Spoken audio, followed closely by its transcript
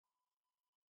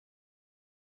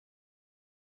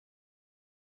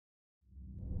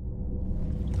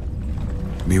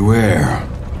Beware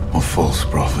of false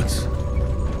prophets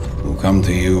who come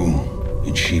to you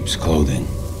in sheep's clothing,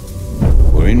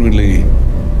 for inwardly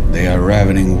they are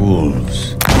ravening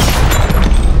wolves.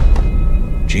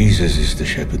 Jesus is the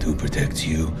shepherd who protects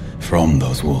you from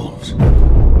those wolves.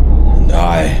 And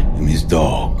I am his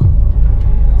dog,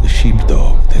 the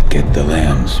sheepdog that get the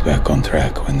lambs back on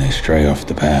track when they stray off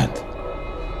the path.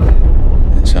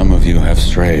 And some of you have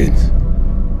strayed,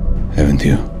 haven't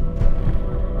you?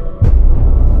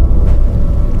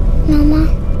 Mama,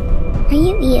 are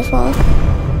you evil?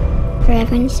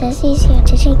 Reverend says he's here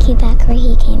to take you back where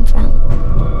he came from.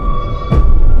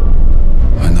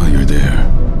 I know you're there,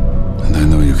 and I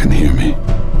know you can hear me.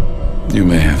 You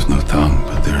may have no tongue,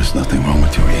 but there is nothing wrong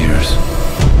with your ears.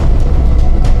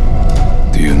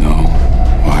 Do you know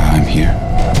why I'm here?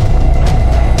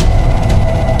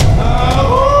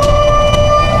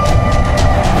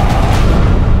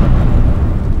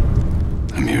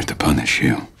 I'm here to punish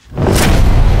you.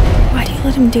 Why do you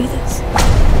let him do this?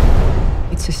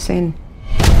 It's a sin.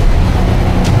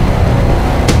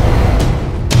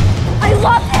 I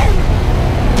love him!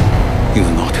 You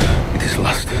will not. It is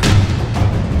lust.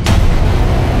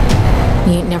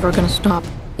 He ain't never gonna stop,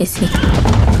 is he?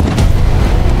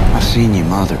 I've seen your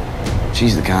mother.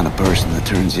 She's the kind of person that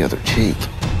turns the other cheek.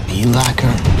 Are you like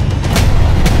her?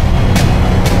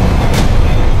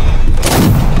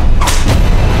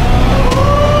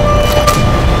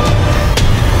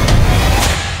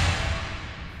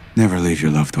 Never leave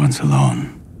your loved ones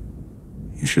alone.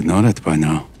 You should know that by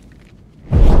now.